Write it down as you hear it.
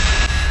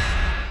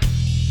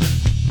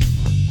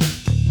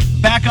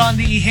on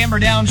the Hammer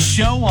Down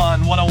Show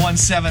on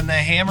 1017 The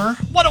Hammer,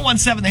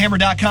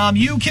 1017thehammer.com.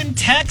 You can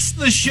text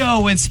the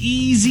show. It's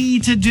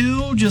easy to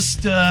do.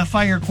 Just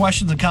fire your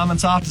questions and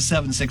comments off to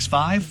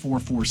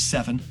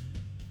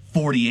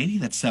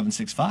 765-447-4080. That's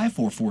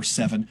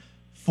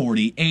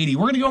 765-447-4080.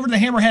 We're going to go over to the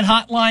Hammerhead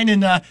Hotline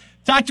and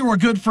talk to our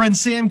good friend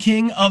Sam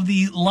King of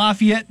the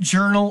Lafayette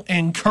Journal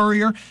and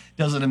Courier.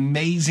 Does an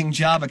amazing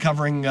job of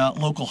covering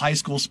local high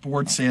school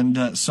sports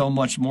and so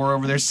much more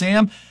over there.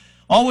 Sam,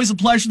 always a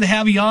pleasure to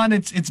have you on.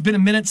 It's been a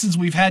minute since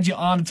we've had you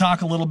on to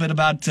talk a little bit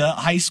about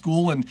high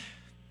school. And,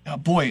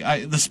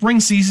 the spring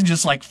season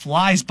just,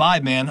 flies by,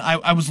 man.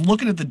 I was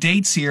looking at the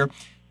dates here,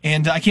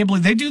 and I can't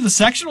believe they do the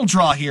sectional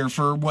draw here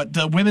for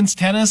women's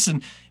tennis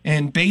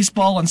and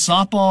baseball and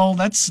softball.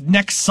 That's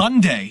next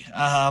Sunday.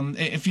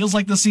 It feels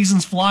like the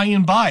season's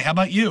flying by. How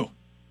about you?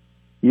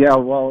 Yeah,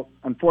 well,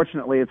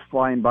 unfortunately it's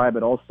flying by,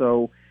 but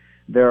also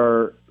there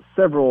are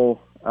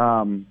several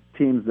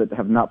teams that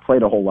have not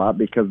played a whole lot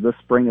because this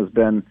spring has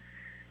been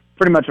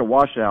pretty much a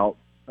washout.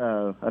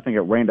 I think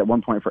it rained at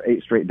one point for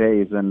 8 straight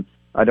days, and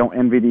I don't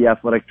envy the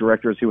athletic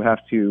directors who have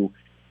to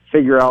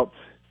figure out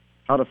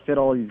how to fit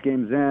all these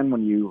games in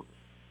when you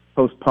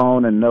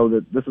postpone and know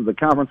that this is a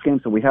conference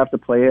game, so we have to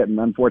play it, and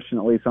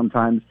unfortunately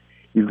sometimes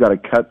you've got to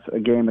cut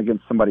a game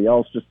against somebody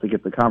else just to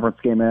get the conference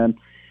game in.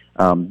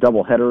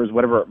 Double headers,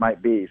 whatever it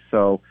might be.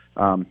 So,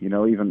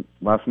 even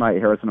last night,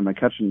 Harrison and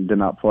McCutcheon did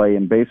not play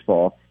in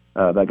baseball.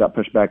 That got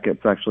pushed back.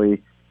 It's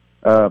actually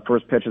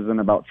first pitch is in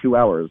about 2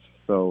 hours.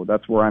 So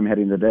that's where I'm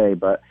heading today.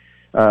 But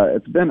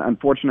it's been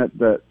unfortunate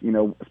that,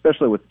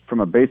 especially from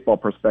a baseball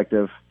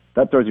perspective,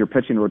 that throws your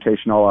pitching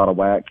rotation all out of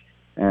whack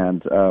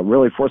and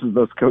really forces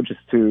those coaches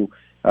to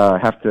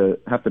have to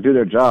do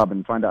their job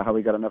and find out how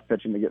we got enough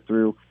pitching to get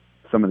through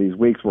some of these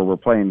weeks where we're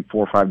playing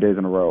 4 or 5 days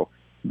in a row.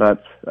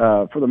 But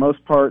for the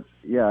most part,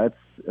 yeah,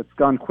 it's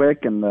gone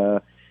quick,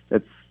 and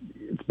it's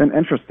been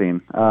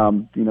interesting.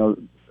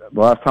 The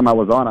last time I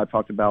was on, I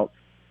talked about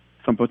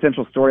some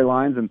potential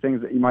storylines and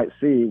things that you might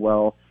see.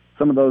 Well,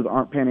 some of those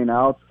aren't panning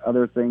out.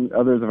 Others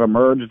have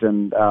emerged,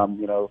 and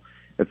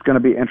it's going to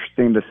be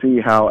interesting to see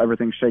how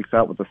everything shakes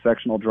out with the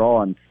sectional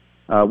draw and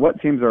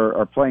what teams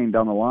are playing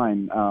down the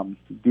line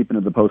deep into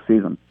the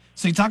postseason.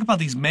 So you talk about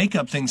these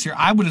makeup things here.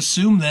 I would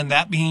assume then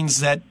that means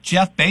that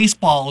Jeff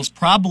Baseball is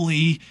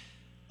probably.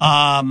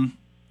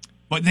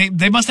 But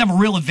they must have a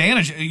real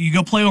advantage. You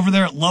go play over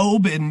there at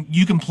Loeb, and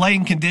you can play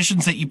in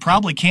conditions that you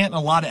probably can't in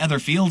a lot of other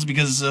fields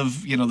because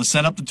of the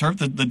setup, the turf,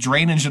 the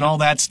drainage, and all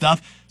that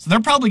stuff. So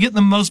they're probably getting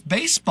the most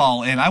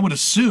baseball in, I would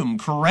assume.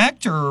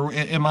 Correct, or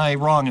am I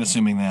wrong in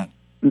assuming that?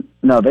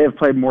 No, they have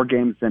played more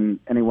games than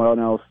anyone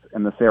else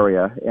in this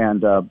area.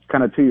 And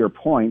kind of to your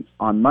point,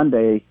 on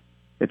Monday,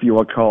 if you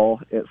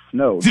recall, it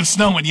snowed. It's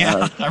snowing,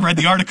 yeah. I read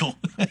the article.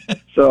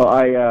 So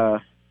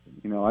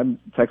I'm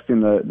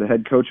texting the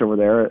head coach over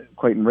there,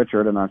 Clayton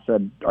Richard, and I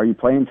said, "Are you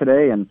playing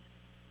today?" And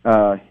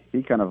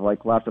he kind of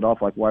laughed it off,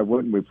 why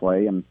wouldn't we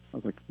play? And I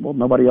was like, well,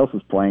 nobody else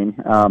is playing.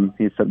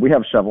 He said, we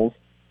have shovels.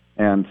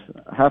 And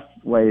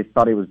halfway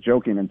thought he was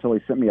joking until he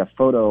sent me a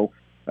photo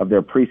of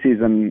their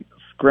preseason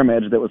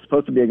scrimmage that was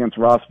supposed to be against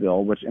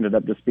Rossville, which ended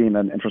up just being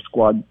an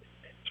intra-squad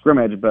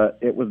scrimmage. But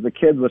it was the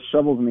kids with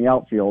shovels in the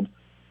outfield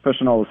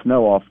pushing all the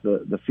snow off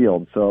the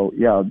field. So,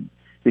 yeah,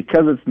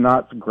 because it's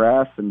not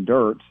grass and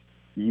dirt,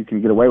 you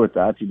can get away with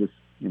that. You just,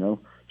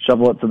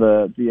 shovel it to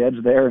the edge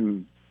there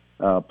and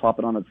plop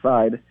it on its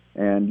side,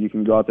 and you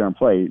can go out there and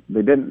play.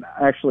 They didn't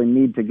actually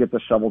need to get the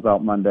shovels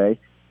out Monday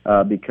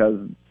because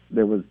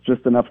there was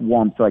just enough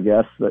warmth, I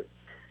guess, that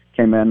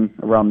came in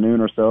around noon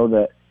or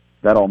so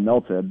that all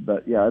melted.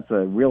 But, yeah, it's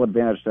a real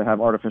advantage to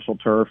have artificial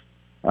turf,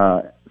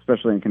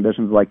 especially in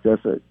conditions like this.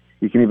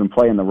 You can even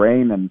play in the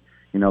rain, and,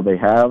 they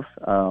have.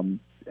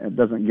 It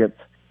doesn't get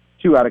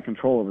too out of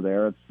control over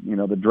there. It's,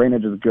 the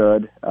drainage is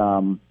good,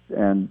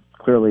 and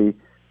clearly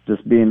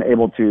just being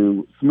able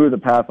to smooth the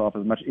path off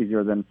is much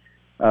easier than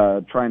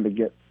trying to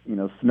get,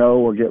 snow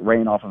or get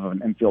rain off of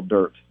an infield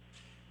dirt.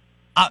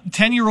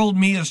 10-year-old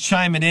me is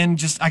chiming in.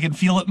 Just I can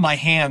feel it in my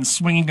hands,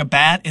 swinging a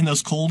bat in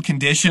those cold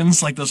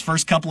conditions, like those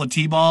first couple of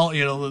t-ball,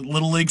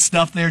 little league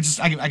stuff there. Just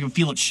I can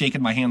feel it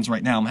shaking my hands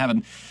right now. I'm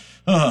having.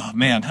 Oh,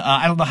 man,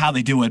 I don't know how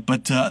they do it,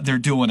 but they're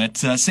doing it.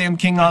 Sam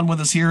King on with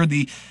us here,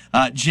 the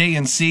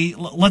JNC.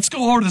 Let's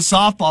go over to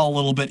softball a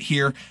little bit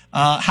here.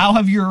 How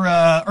have your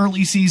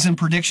early season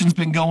predictions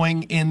been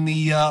going in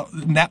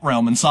that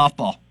realm in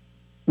softball?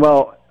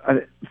 Well,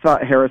 I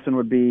thought Harrison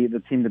would be the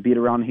team to beat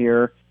around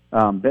here.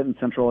 Benton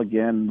Central,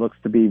 again, looks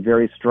to be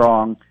very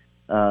strong.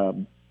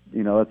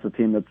 That's a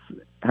team that's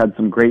had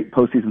some great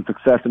postseason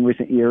success in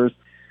recent years,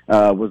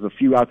 was a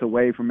few outs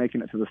away from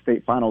making it to the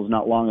state finals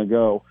not long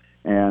ago.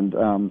 And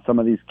some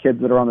of these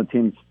kids that are on the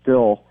team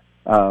still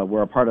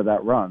were a part of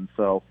that run.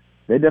 So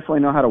they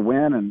definitely know how to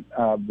win. And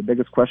the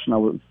biggest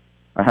question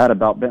I had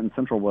about Benton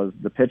Central was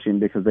the pitching,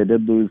 because they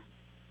did lose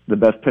the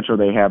best pitcher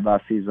they had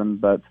last season.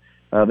 But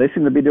they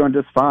seem to be doing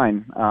just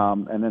fine.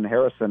 And then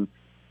Harrison,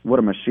 what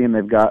a machine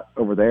they've got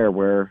over there,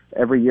 where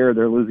every year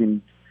they're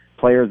losing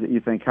players that you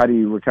think, how do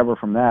you recover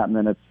from that? And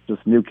then it's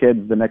just new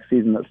kids the next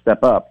season that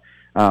step up.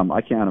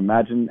 I can't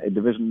imagine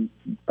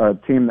a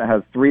team that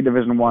has 3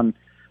 Division I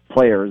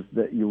players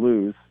that you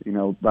lose. You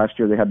know, last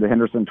year they had the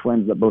Henderson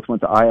twins that both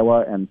went to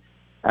Iowa, and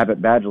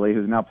Abbott Badgley,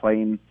 who's now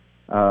playing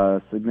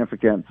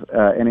significant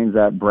innings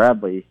at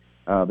Bradley.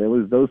 They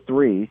lose those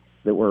 3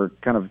 that were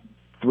kind of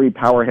 3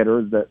 power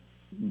hitters that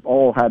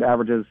all had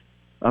averages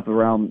up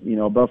around, you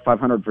know, above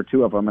 500 for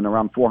 2 of them and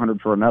around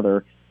 400 for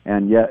another.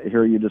 And yet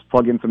here you just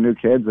plug in some new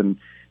kids and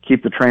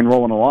keep the train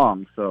rolling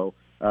along. So,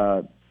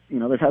 you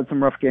know, they've had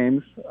some rough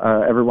games.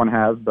 Everyone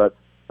has, but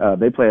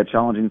they play a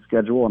challenging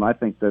schedule, and I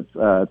think that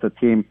it's a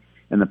team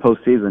in the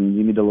postseason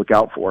you need to look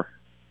out for.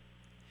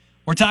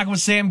 We're talking with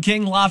Sam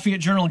King, Lafayette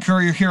Journal and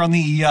Courier, here on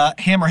the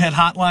Hammerhead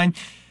Hotline.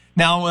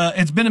 Now,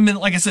 it's been a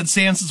minute, like I said,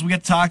 Sam, since we got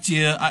to talk to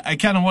you. I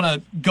kind of want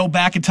to go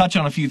back and touch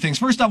on a few things.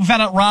 First off, we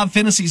found out Rob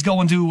Finney's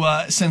going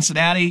to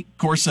Cincinnati. Of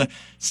course, a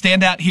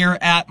standout here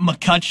at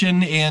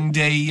McCutcheon, and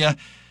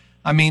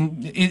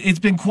it's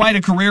been quite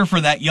a career for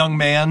that young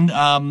man.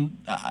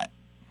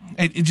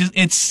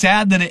 It's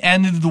sad that it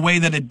ended the way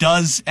that it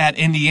does at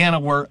Indiana,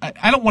 where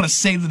I don't want to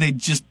say that they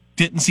just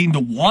didn't seem to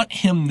want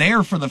him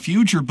there for the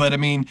future, but I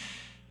mean,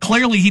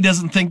 clearly he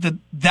doesn't think that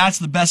that's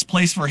the best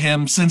place for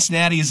him.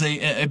 Cincinnati is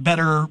a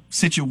better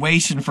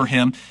situation for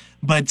him,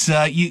 but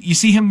you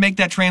see him make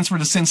that transfer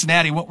to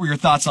Cincinnati. What were your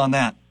thoughts on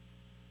that?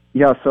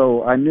 Yeah,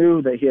 so I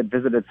knew that he had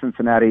visited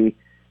Cincinnati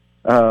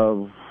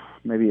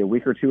maybe a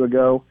week or 2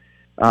 ago.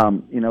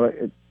 You know,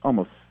 it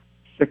almost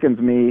sickens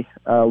me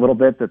a little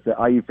bit that the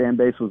IU fan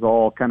base was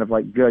all kind of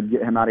like, good,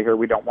 get him out of here,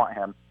 we don't want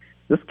him.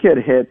 This kid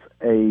hit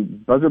a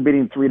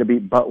buzzer-beating 3 to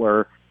beat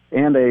Butler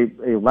and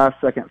a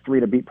last-second 3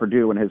 to beat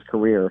Purdue in his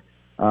career.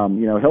 You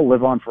know, he'll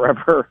live on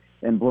forever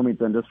in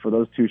Bloomington just for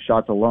those 2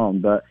 shots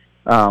alone. But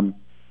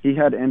he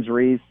had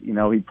injuries. You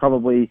know, he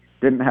probably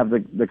didn't have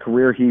the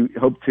career he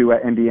hoped to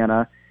at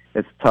Indiana.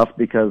 It's tough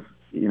because,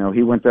 you know,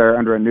 he went there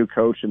under a new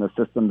coach in a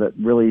system that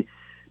really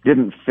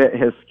didn't fit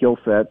his skill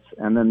sets.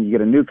 And then you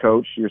get a new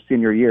coach your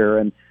senior year,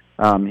 and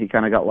he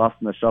kind of got lost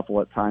in the shuffle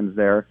at times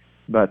there.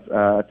 But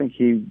I think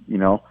he, you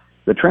know,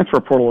 the transfer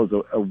portal is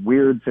a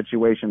weird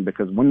situation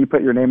because when you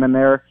put your name in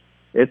there,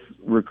 it's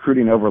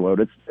recruiting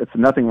overload. It's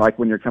nothing like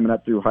when you're coming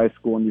up through high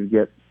school and you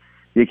get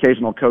the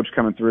occasional coach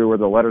coming through or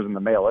the letters in the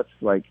mail. It's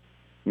like,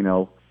 you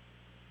know,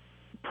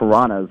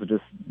 piranhas.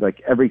 Just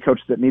like every coach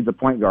that needs a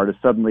point guard is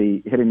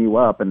suddenly hitting you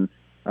up. And,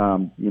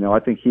 you know, I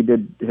think he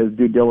did his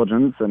due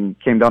diligence and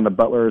came down to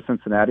Butler or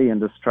Cincinnati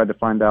and just tried to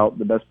find out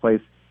the best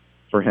place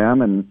for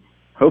him. And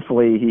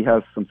hopefully he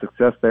has some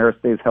success there,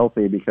 stays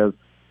healthy, because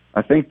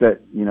I think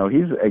that, you know,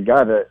 he's a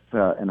guy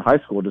that in high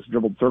school just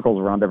dribbled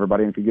circles around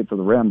everybody and could get to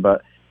the rim.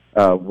 But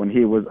when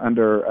he was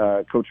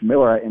under Coach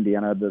Miller at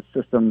Indiana, the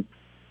system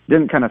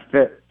didn't kind of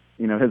fit,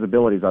 you know, his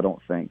abilities, I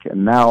don't think.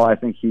 And now I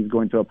think he's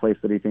going to a place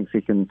that he thinks he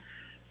can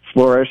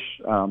flourish.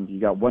 You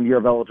got 1 year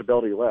of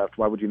eligibility left.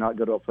 Why would you not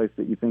go to a place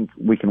that you think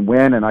we can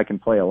win and I can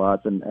play a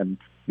lot and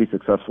be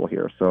successful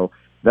here? So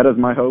that is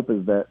my hope,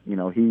 is that, you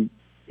know, he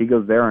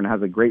goes there and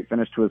has a great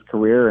finish to his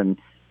career and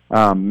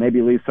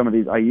maybe leave some of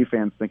these IU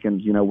fans thinking,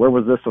 you know, where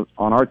was this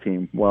on our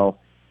team? Well,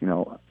 you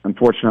know,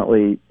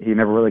 unfortunately, he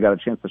never really got a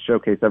chance to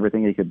showcase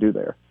everything he could do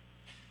there.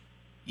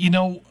 You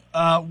know,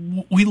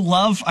 we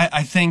love,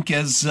 I think,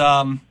 as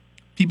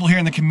people here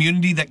in the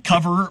community that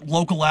cover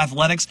local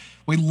athletics,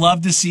 we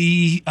love to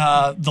see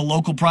the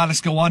local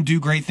products go on, do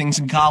great things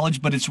in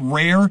college, but it's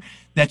rare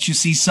that you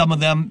see some of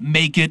them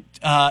make it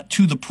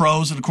to the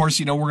pros. And, of course,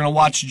 you know, we're going to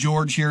watch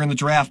George here in the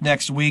draft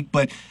next week,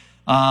 but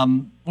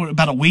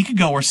about a week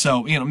ago or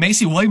so, you know,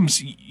 Macy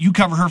Williams, you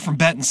cover her from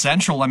Benton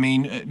Central. I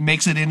mean,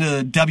 makes it into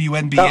the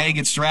WNBA,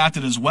 gets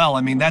drafted as well.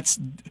 I mean, that's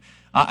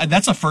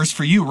a first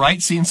for you,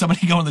 right? Seeing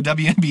somebody go in the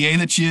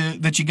WNBA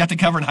that you got to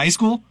cover in high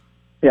school.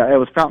 Yeah, it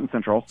was Fountain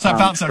Central.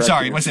 Fountain Central.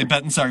 Sorry, when I say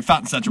Benton, sorry,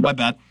 Fountain Central. My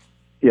bad.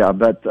 Yeah,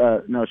 but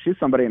no, she's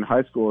somebody in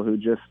high school who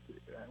just,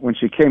 when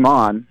she came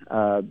on,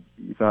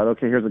 you thought,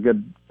 okay, here's a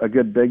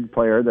good big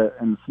player that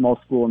in a small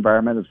school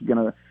environment is going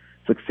to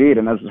succeed.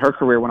 And as her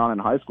career went on in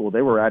high school,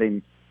 they were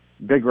adding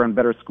bigger and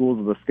better schools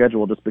to the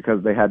schedule just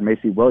because they had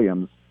Macy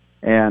Williams.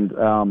 And,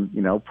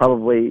 you know,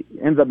 probably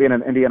ends up being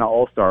an Indiana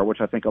All-Star, which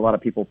I think a lot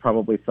of people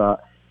probably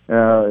thought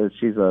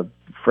she's a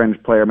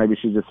fringe player. Maybe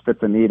she just fits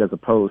a need as a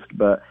post.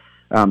 But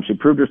she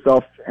proved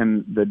herself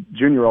in the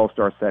junior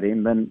All-Star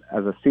setting, then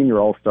as a senior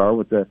All-Star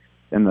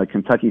in the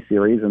Kentucky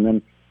series, and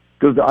then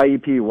goes to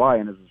IUPUI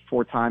and is a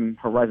 4-time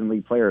Horizon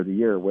League Player of the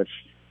Year, which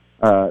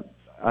I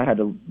had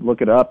to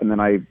look it up, and then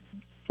I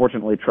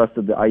fortunately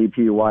trusted the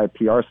IUPUI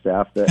PR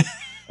staff that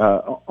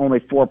only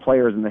 4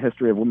 players in the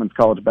history of women's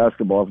college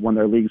basketball have won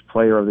their league's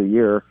Player of the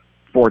Year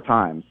 4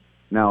 times.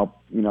 Now,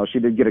 you know, she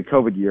did get a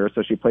COVID year,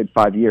 so she played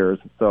 5 years.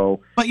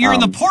 So, but you're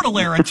in the portal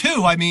era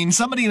too. I mean,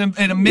 somebody in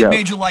a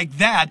mid-major like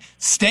that,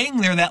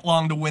 staying there that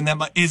long to win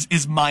them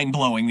is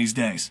mind-blowing these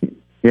days.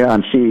 Yeah,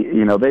 and she,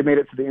 you know, they made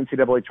it to the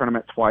NCAA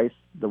tournament twice.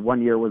 The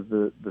 1 year was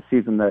the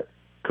season that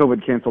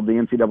COVID canceled the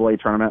NCAA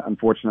tournament,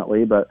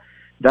 unfortunately, but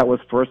that was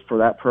first for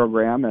that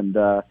program. And,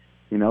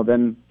 you know,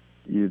 then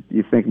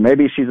you think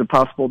maybe she's a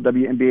possible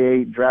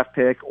WNBA draft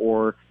pick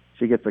or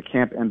she gets a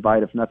camp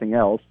invite if nothing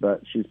else,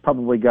 but she's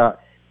probably got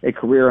a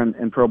career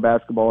in pro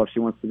basketball if she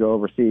wants to go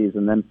overseas.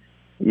 And then,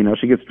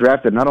 she gets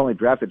drafted. Not only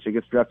drafted, she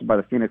gets drafted by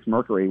the Phoenix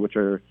Mercury, which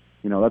are,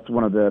 that's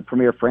one of the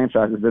premier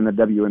franchises in the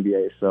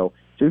WNBA. So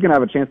she's going to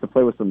have a chance to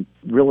play with some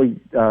really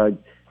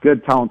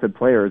good, talented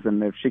players.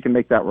 And if she can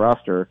make that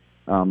roster,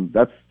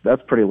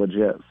 that's pretty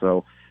legit.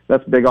 So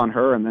that's big on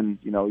her. And then,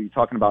 you're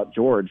talking about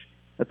George.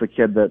 That's a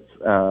kid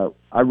that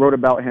I wrote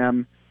about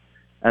him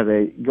as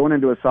going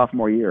into his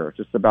sophomore year,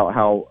 just about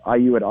how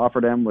IU had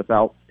offered him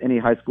without any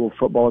high school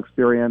football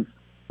experience.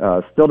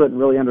 Still didn't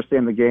really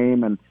understand the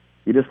game, and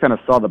you just kind of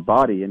saw the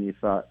body, and you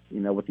thought,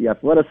 with the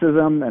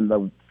athleticism and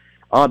the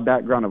odd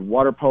background of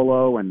water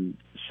polo and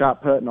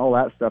shot put and all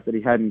that stuff that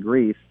he had in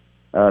Greece,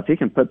 if he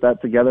can put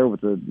that together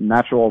with the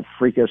natural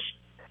freakish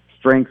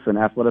strengths and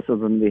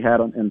athleticism that he had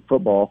in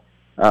football,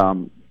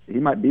 he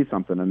might be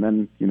something. And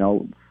then,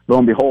 lo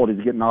and behold,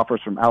 he's getting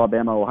offers from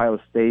Alabama, Ohio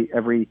State.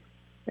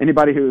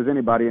 Anybody who was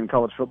anybody in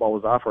college football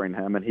was offering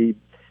him, and he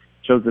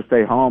chose to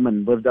stay home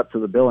and lived up to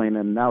the billing,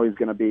 and now he's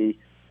going to be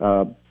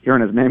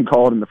hearing his name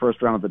called in the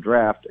first round of the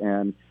draft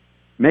and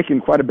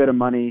making quite a bit of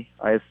money,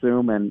 I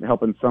assume, and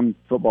helping some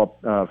football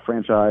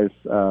franchise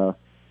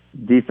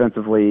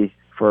defensively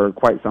for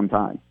quite some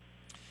time.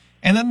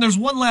 And then there's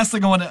one last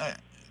thing I want to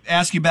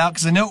ask you about,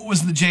 because I know it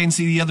was the JNC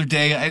the other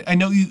day. I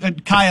know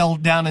Kyle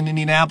down in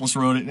Indianapolis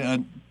wrote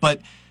it,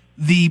 but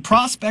the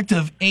prospect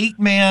of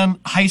 8-man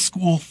high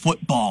school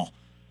football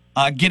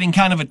getting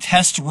kind of a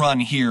test run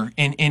here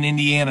in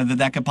Indiana,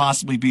 that could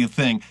possibly be a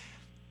thing.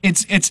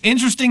 It's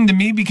interesting to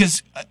me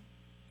because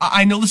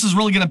I know this is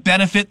really going to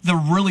benefit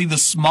the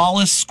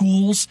smallest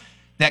schools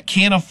that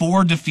can't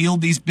afford to field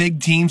these big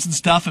teams and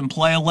stuff and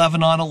play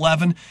 11 on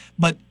 11.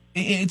 But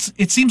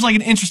it seems like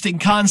an interesting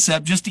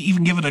concept just to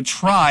even give it a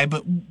try.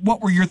 But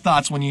what were your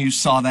thoughts when you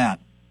saw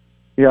that?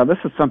 Yeah, this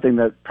is something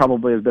that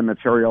probably has been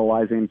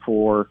materializing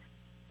for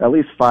at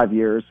least 5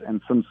 years,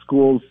 and some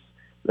schools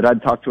that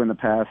I'd talked to in the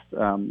past,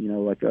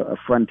 like a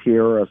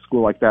Frontier or a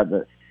school like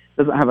that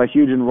doesn't have a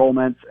huge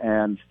enrollment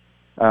and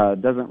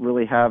doesn't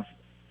really have,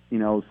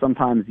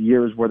 sometimes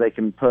years where they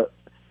can put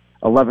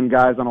 11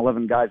 guys on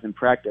 11 guys in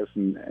practice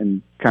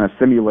and kind of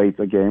simulate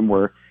the game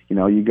where,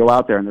 you go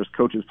out there and there's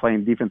coaches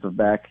playing defensive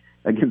back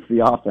against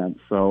the offense.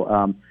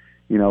 So,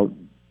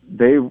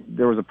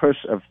 there was a push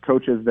of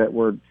coaches that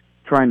were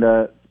trying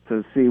to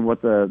see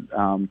what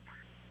the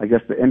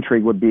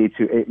intrigue would be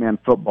to 8-man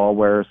football,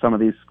 where some of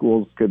these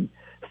schools could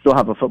still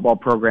have a football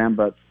program,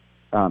 but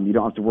you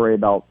don't have to worry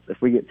about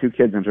if we get 2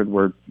 kids injured,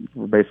 we're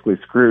basically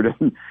screwed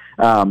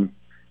and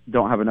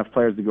don't have enough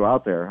players to go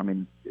out there. I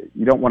mean,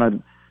 you don't want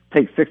to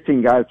take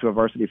 16 guys to a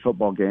varsity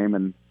football game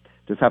and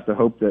just have to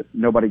hope that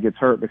nobody gets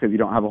hurt because you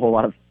don't have a whole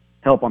lot of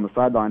help on the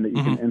sideline that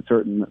you can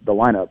insert in the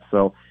lineup.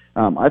 So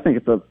I think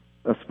it's a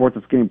sport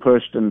that's getting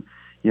pushed, and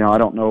I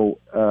don't know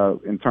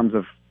in terms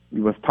of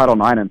with Title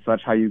IX and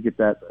such how you get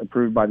that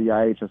approved by the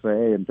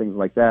IHSAA and things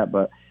like that,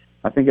 but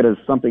I think it is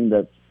something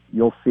that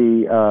you'll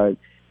see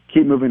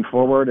keep moving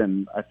forward,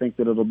 and I think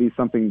that it'll be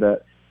something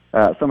that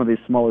some of these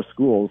smaller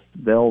schools,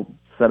 they'll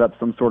set up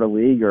some sort of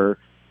league or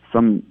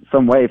some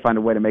way, find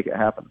a way to make it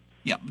happen.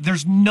 Yeah,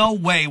 there's no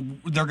way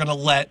they're going to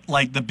let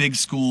the big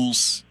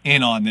schools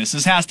in on this.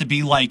 This has to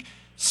be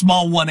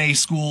small 1A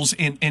schools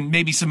and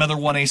maybe some other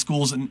 1A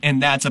schools,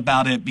 and that's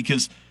about it,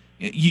 because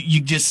it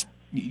would just,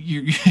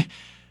 I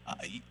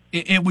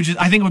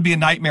think it would be a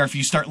nightmare if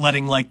you start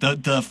letting the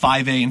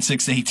 5A and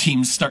 6A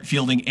teams start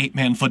fielding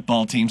 8-man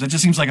football teams. It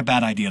just seems like a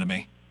bad idea to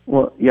me.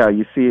 Well, yeah,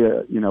 you see,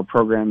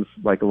 programs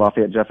like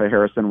Lafayette Jeff A.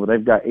 Harrison where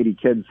they've got 80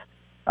 kids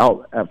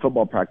out at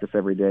football practice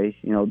every day.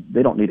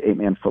 They don't need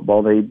 8-man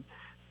football.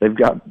 They've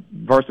got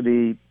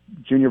varsity,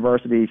 junior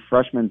varsity,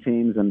 freshman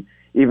teams, and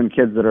even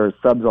kids that are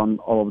subs on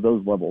all of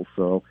those levels.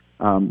 So,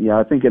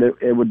 I think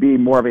it would be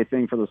more of a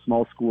thing for the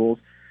small schools.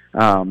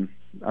 I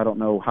don't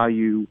know how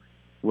you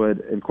would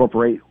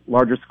incorporate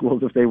larger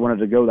schools if they wanted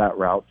to go that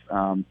route.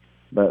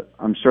 But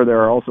I'm sure there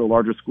are also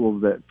larger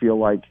schools that feel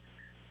like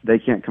they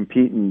can't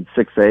compete in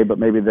 6A, but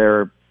maybe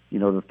they're,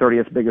 the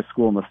 30th biggest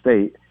school in the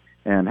state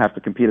and have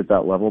to compete at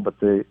that level. But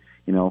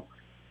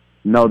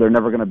no, they're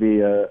never going to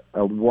be a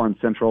Warren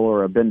Central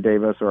or a Ben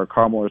Davis or a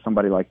Carmel or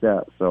somebody like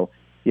that. So,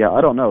 yeah,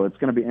 I don't know. It's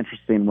going to be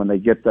interesting when they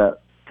get that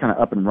kind of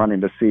up and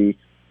running to see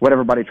what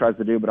everybody tries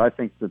to do. But I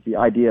think that the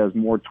idea is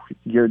more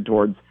geared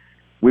towards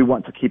we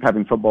want to keep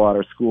having football at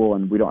our school,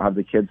 and we don't have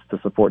the kids to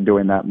support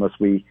doing that unless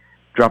we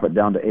drop it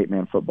down to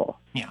 8-man football.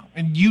 Yeah,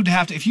 and you'd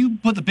have to, if you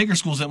put the bigger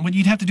schools in,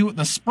 you'd have to do it in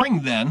the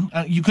spring then.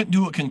 You couldn't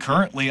do it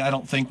concurrently, I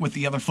don't think, with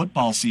the other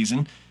football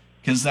season,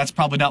 because that's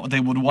probably not what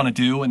they would want to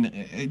do. And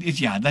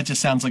that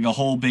just sounds like a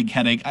whole big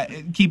headache.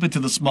 Keep it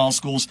to the small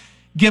schools.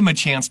 Give them a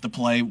chance to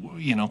play.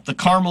 The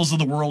Carmels of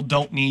the world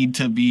don't need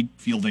to be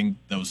fielding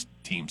those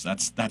teams.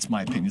 That's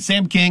my opinion.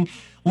 Sam King,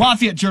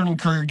 Lafayette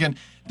Journal-Courier, again,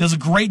 does a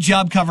great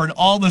job covering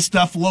all the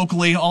stuff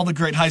locally, all the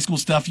great high school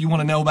stuff. You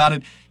want to know about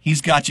it,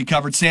 he's got you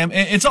covered. Sam,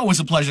 it's always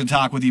a pleasure to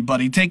talk with you,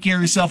 buddy. Take care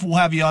of yourself. We'll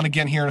have you on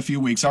again here in a few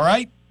weeks, all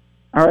right?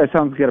 All right,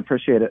 sounds good.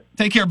 Appreciate it.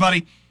 Take care,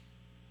 buddy.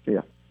 See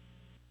ya.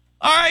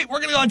 All right, we're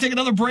going to go and take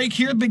another break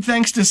here. Big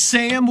thanks to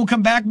Sam. We'll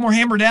come back. More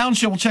Hammer Down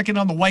Show. We'll check in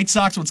on the White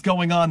Sox, what's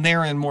going on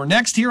there, and more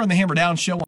next here on the Hammer Down Show.